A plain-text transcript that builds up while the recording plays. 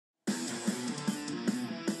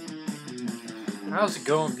How's it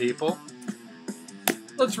going, people?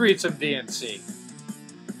 Let's read some DNC.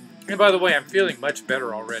 And by the way, I'm feeling much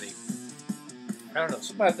better already. I don't know,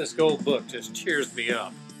 something about this gold book just cheers me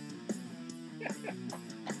up.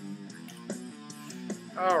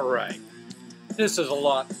 Alright. This is a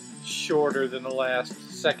lot shorter than the last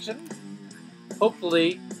section.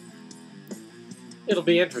 Hopefully, it'll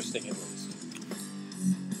be interesting at least.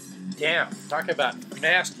 Damn, talk about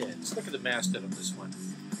mastheads. Look at the masthead of this one.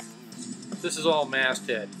 This is all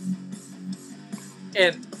masthead.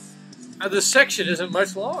 And this section isn't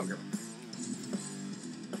much longer.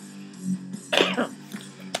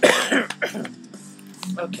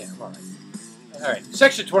 Okay, I'm alright. Alright,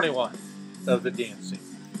 section 21 of the DNC.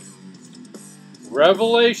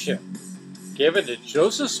 Revelation given to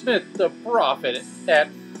Joseph Smith the prophet at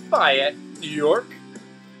Fayette, New York,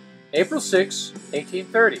 April 6,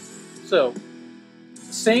 1830. So,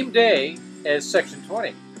 same day as section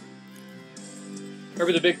 20.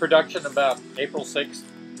 Remember the big production about April 6th?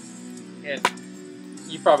 And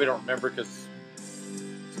you probably don't remember because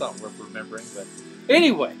it's not worth remembering. But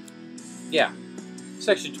anyway, yeah,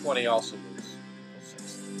 section 20 also was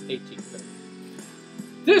 1830.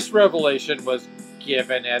 This revelation was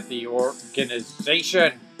given at the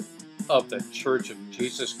organization of the Church of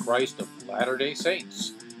Jesus Christ of Latter-day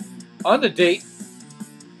Saints on the date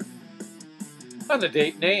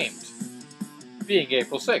named, being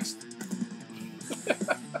April 6th.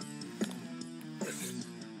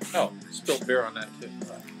 Oh, spilled beer on that too.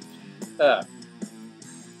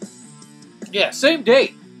 Yeah, same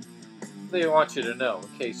date. They want you to know in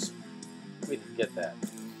case we didn't get that.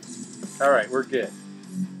 All right, we're good.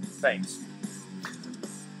 Thanks.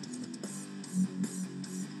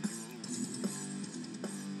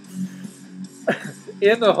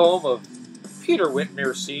 In the home of Peter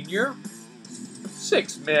Whitmere Sr.,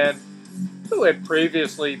 6 men who had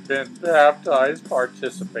previously been baptized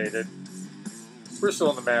participated. We're still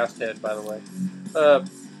in the masthead, by the way.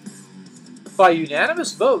 By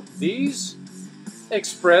unanimous vote, these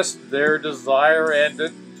expressed their desire and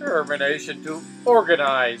determination to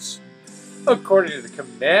organize according to the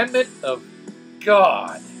commandment of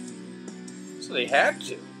God. So they had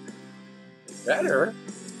to. They better.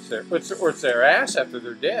 Or it's their ass after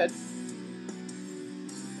they're dead.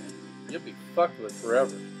 You'll be fucked with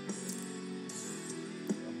forever.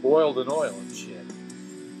 Boiled in oil and shit.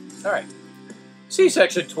 Alright. See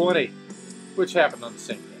section 20, which happened on the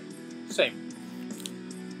same day. Same.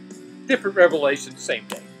 Different revelation, same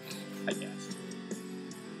day, I guess.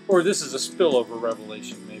 Or this is a spillover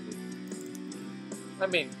revelation, maybe. I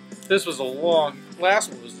mean, this was a long...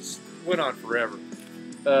 Last one went on forever.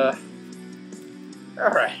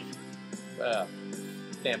 Alright.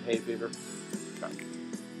 Damn hay fever.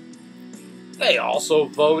 They also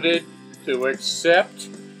voted to accept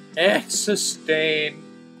and sustain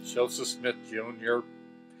Joseph Smith Jr.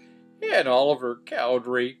 and Oliver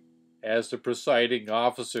Cowdery as the presiding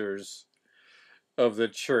officers of the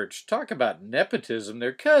church. Talk about nepotism,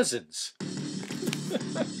 they're cousins.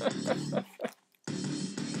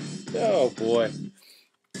 Oh boy.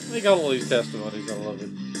 They got all these testimonies, I love it.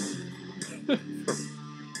 From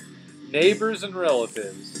neighbors and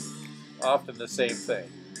relatives. Often the same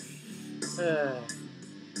thing.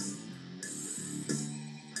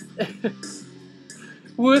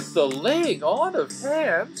 With the laying on of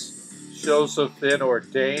hands, Joseph then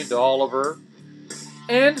ordained Oliver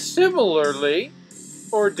and similarly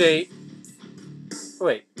ordained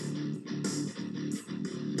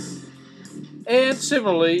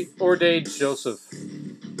Joseph.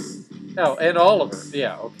 Oh, and Oliver.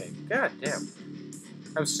 Yeah, okay. God damn.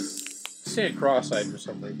 I'm seeing cross-eyed for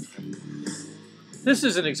some reason. This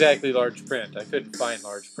isn't exactly large print. I couldn't find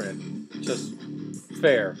large print. Just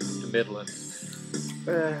fair to middling.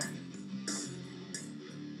 And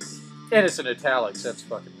it's in italics. That's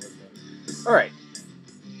fucking weird. Alright.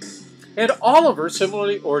 And Oliver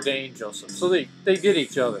similarly ordained Joseph. So they did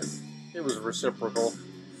each other. It was reciprocal.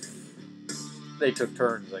 They took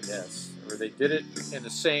turns, I guess. Or they did it in at the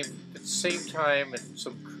same time in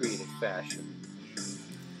some creative fashion.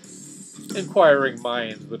 Inquiring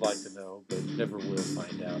minds would like to know, but never will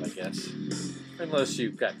find out, I guess. Unless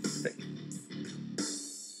you've got faith.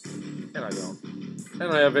 And I don't. I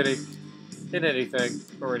don't have any in anything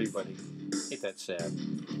or anybody. Ain't that sad.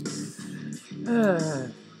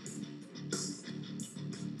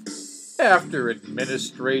 After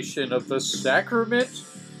administration of the sacrament,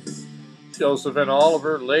 Joseph and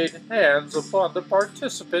Oliver laid hands upon the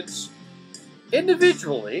participants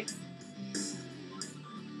individually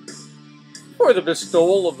for the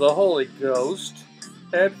bestowal of the Holy Ghost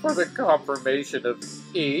and for the confirmation of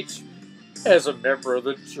each as a member of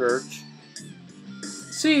the church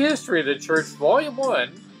See History of the Church, Volume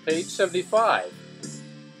 1, page 75.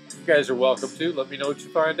 You guys are welcome to. Let me know what you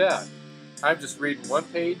find out. I'm just reading one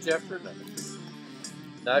page after another.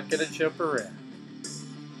 Not going to jump around.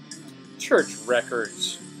 Church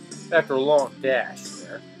records. After a long dash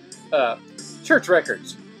there. Church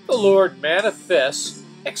records. The Lord manifests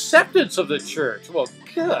acceptance of the church. Well,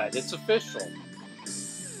 good. It's official.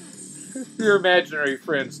 Your imaginary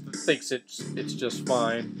friend thinks it's just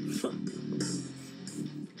fine.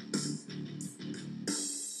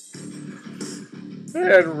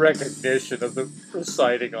 And recognition of the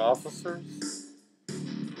presiding officers.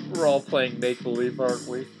 We're all playing make-believe, aren't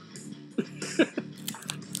we?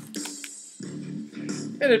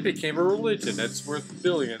 And it became a religion that's worth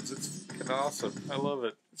billions. It's fucking awesome. I love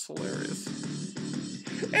it. It's hilarious.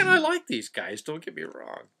 And I like these guys, don't get me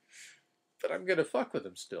wrong. But I'm gonna fuck with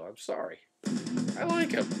them still. I'm sorry. I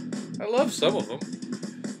like them. I love some of them.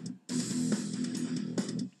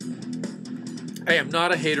 I am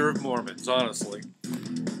not a hater of Mormons, honestly.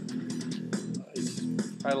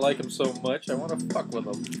 I like them so much, I want to fuck with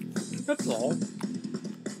them. That's all.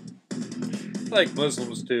 I like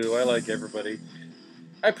Muslims too. I like everybody.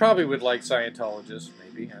 I probably would like Scientologists,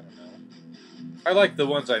 maybe. I don't know. I like the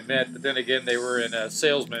ones I met, but then again, they were in a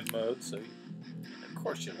salesman mode, so of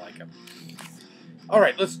course you like them. All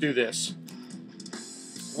right, let's do this.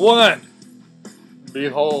 1.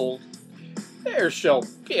 Behold, there shall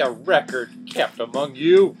be a record kept among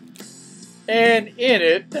you, and in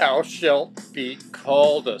it thou shalt be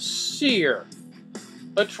called a seer,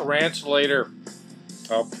 a translator,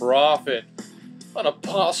 a prophet, an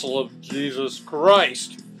apostle of Jesus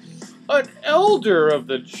Christ, an elder of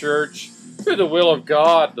the church, through the will of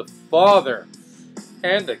God the Father,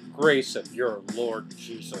 and the grace of your Lord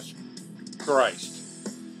Jesus Christ.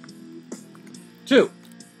 2.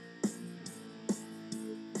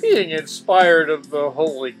 Being inspired of the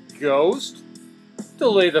Holy Ghost, to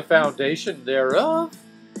lay the foundation thereof,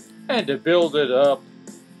 and to build it up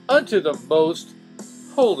unto the most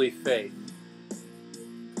holy faith.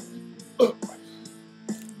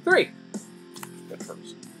 3. But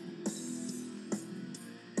first.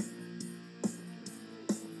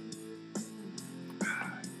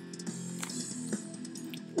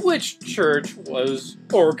 Which church was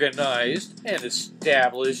organized and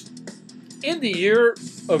established in the year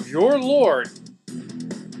of your Lord,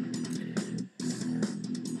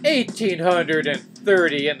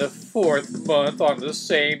 1830, in the 4th month, on the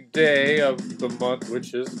same day of the month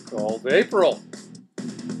which is called April,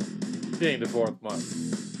 being the 4th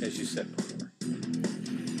month, as you said before.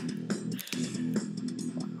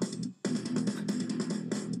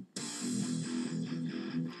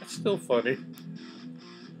 It's still funny.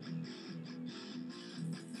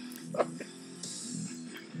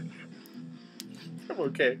 I'm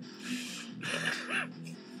okay.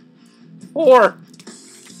 4.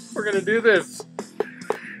 We're gonna do this.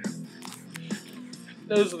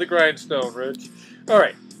 Nose of the grindstone, Rich.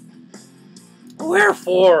 Alright.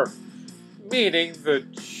 Wherefore, meaning the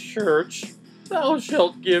church, thou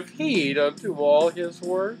shalt give heed unto all his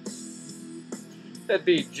words. That'd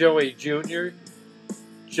be Joey Jr.,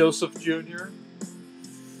 Joseph Jr.,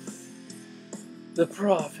 the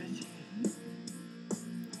prophet.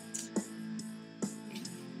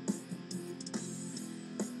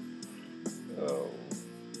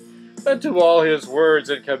 Unto all his words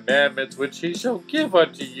and commandments which he shall give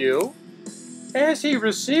unto you, as he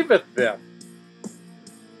receiveth them.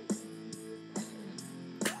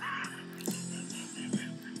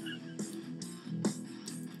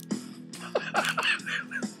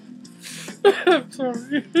 I'm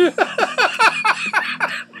sorry.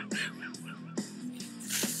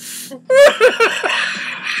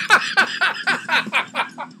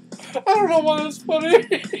 I don't know why it's funny.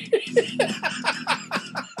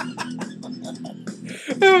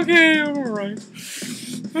 Okay, I'm alright.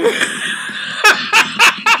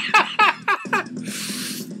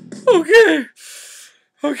 Okay.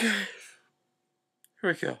 Okay. Here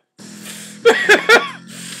we go.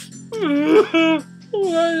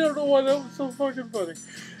 I don't know why that was so fucking funny.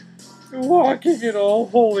 Walking in all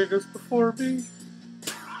holiness before me.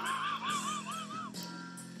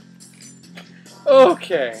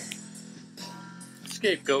 Okay.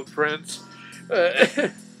 Scapegoat friends.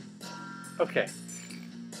 Okay.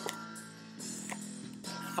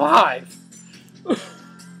 5. I'm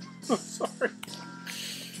sorry.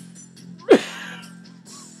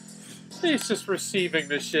 He's just receiving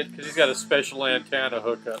this shit because he's got a special antenna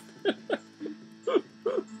hookup.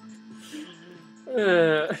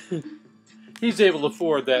 He's able to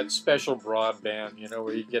afford that special broadband, you know,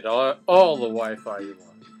 where you get all the Wi-Fi you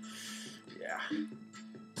want. Yeah.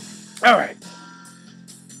 All right.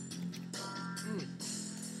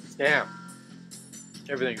 Damn.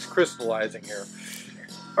 Everything's crystallizing here.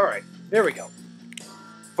 Alright, there we go.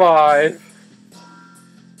 5.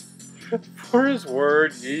 For his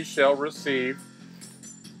word ye shall receive,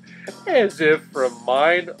 as if from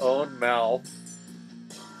mine own mouth,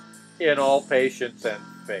 in all patience and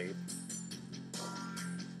faith.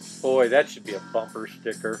 Boy, that should be a bumper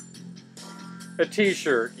sticker. A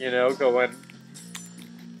t-shirt, you know, going...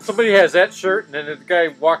 Somebody has that shirt, and then the guy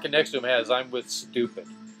walking next to him has, I'm with stupid.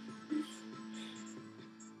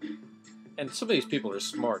 And some of these people are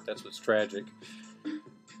smart. That's what's tragic.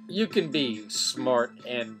 You can be smart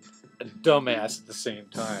and a dumbass at the same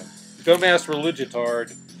time. Dumbass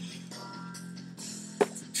religitard.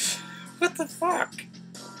 What the fuck?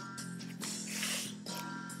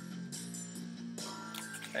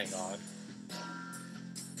 Hang on.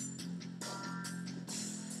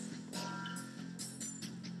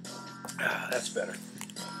 That's better.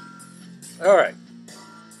 Alright.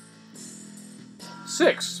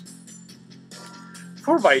 6.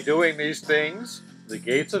 For by doing these things, the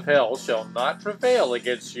gates of hell shall not prevail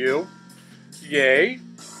against you. Yea,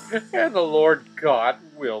 and the Lord God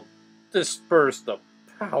will disperse the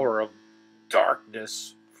power of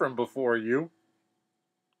darkness from before you,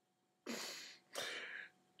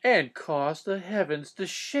 and cause the heavens to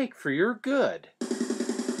shake for your good.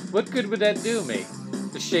 What good would that do me?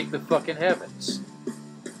 To shake the fucking heavens.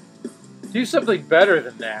 Do something better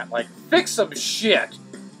than that. Like, fix some shit.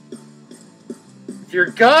 If you're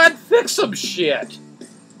God, fix some shit.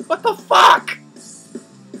 What the fuck?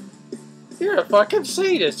 You're a fucking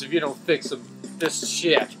sadist if you don't fix this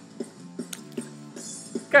shit.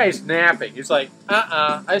 Guy's napping. He's like,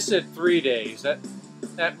 I said 3 days.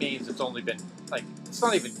 That means it's only been, like, it's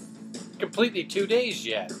not even completely 2 days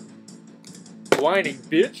yet. Whining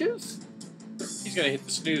bitches? He's gonna hit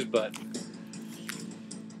the snooze button.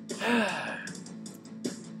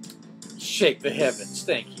 Shake the heavens.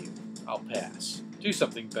 Thank you. I'll pass. Do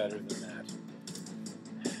something better than that.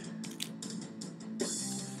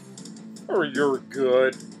 For your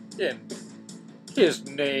good in his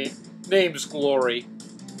name's glory.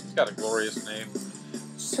 He's got a glorious name.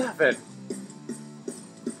 7.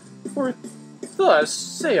 For thus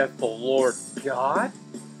saith the Lord God,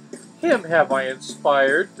 him have I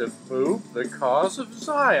inspired to move the cause of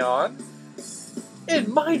Zion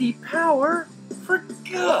in mighty power for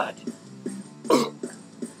good.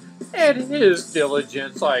 And his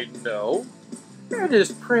diligence I know, and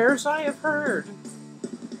his prayers I have heard.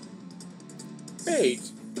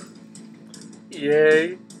 8.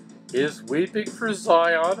 Yea, his weeping for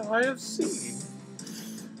Zion I have seen,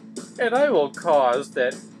 and I will cause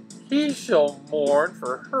that he shall mourn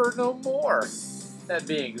for her no more. That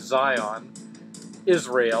being Zion,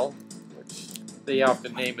 Israel, which they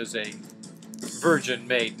often name as a virgin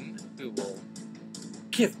maiden who will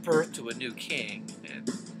give birth to a new king. And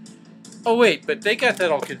oh wait, but they got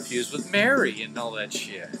that all confused with Mary and all that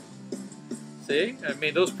shit. See? I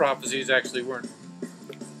mean, those prophecies actually weren't.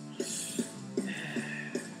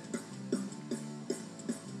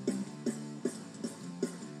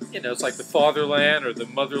 You know, it's like the fatherland or the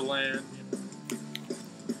motherland.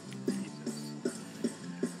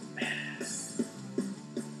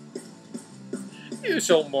 You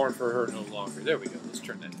shall mourn for her no longer. There we go. Let's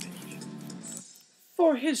turn that page.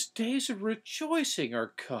 For his days of rejoicing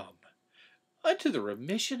are come, unto the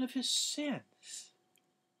remission of his sins,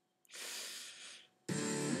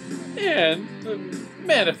 and the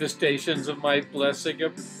manifestations of my blessing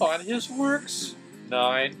upon his works.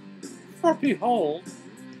 9. For behold,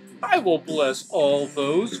 I will bless all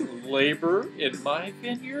those who labor in my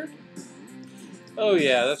vineyard. Oh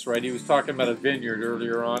yeah, that's right. He was talking about a vineyard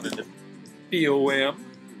earlier on in the BOM.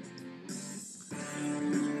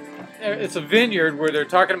 It's a vineyard where they're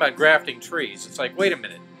talking about grafting trees. It's like, wait a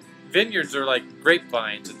minute. Vineyards are like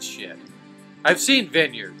grapevines and shit. I've seen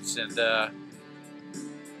vineyards and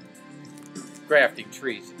grafting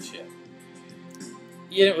trees and shit.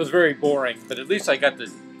 Yeah, it was very boring, but at least I got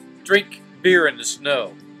to drink beer in the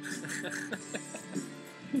snow.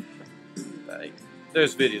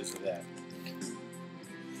 There's videos of that.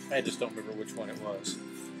 I just don't remember which one it was.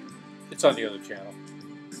 It's on the other channel.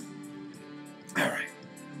 Alright.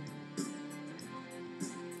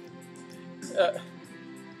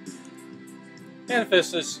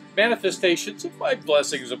 Manifestations of my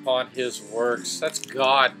blessings upon his works. That's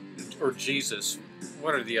God or Jesus,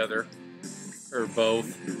 one or the other, or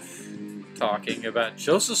both, talking about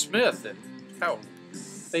Joseph Smith and how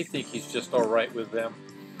they think he's just alright with them.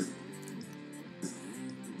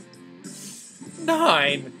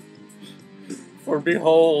 9. For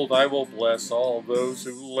behold, I will bless all those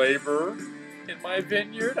who labor in my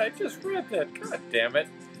vineyard. I just read that. God damn it.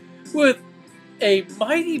 with a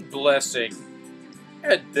mighty blessing,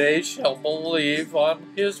 and they shall believe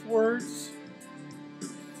on his words,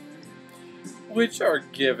 which are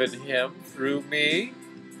given him through me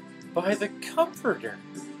by the Comforter.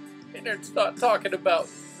 And it's not talking about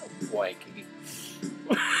a blankie.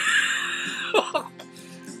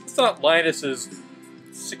 It's not Linus's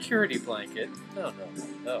security blanket.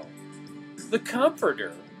 No. The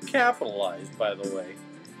Comforter, capitalized, by the way,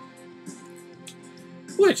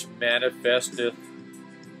 which manifesteth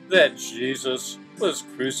that Jesus was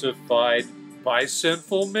crucified by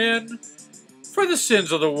sinful men for the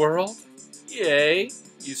sins of the world. Yea,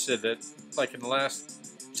 you said that like in the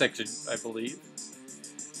last section, I believe.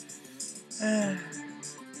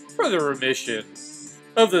 For the remission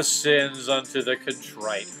of the sins unto the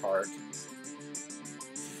contrite heart.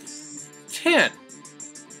 10.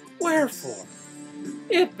 Wherefore,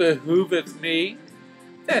 it behooveth me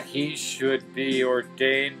that he should be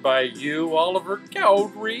ordained by you, Oliver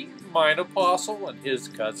Cowdery, mine apostle, and his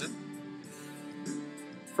cousin.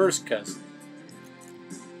 First cousin.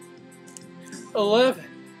 11.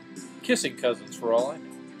 Kissing cousins for all I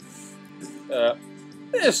know.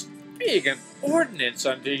 This being an ordinance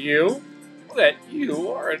unto you, that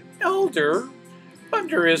you are an elder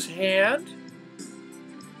under his hand,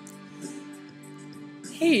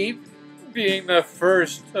 he being the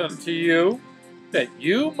first unto you, that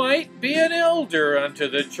you might be an elder unto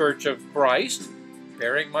the church of Christ,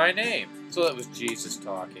 bearing my name. So that was Jesus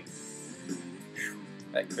talking. Whew,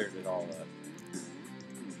 that cleared it all up.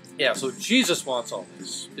 Yeah, so Jesus wants all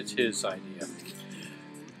this. It's his idea.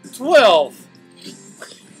 12.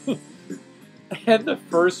 And the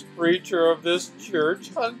first preacher of this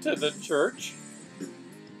church unto the church,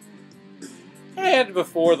 and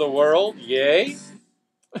before the world, yea,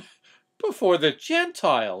 before the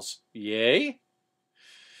Gentiles, yea.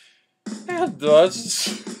 And thus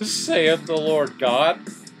saith the Lord God,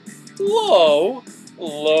 lo,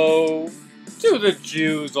 to the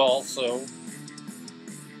Jews also.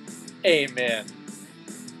 Amen.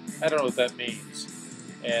 I don't know what that means,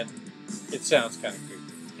 and it sounds kind of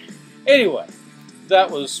creepy. Anyway, that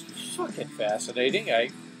was fucking fascinating.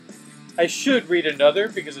 I should read another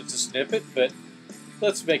because it's a snippet, but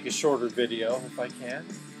let's make a shorter video if I can.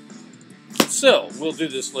 So, we'll do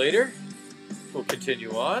this later. We'll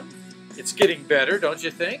continue on. It's getting better, don't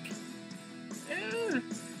you think?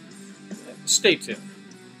 Stay tuned.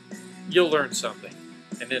 You'll learn something.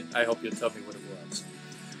 And then I hope you'll tell me what it was.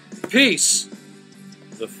 Peace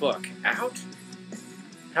the fuck out.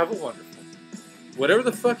 Have a wonderful. Whatever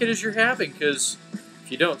the fuck it is you're having, because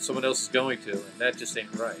if you don't, someone else is going to, and that just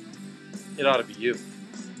ain't right. It ought to be you.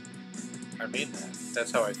 I mean that.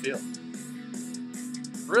 That's how I feel.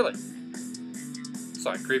 Really. It's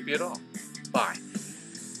not creepy at all. Bye.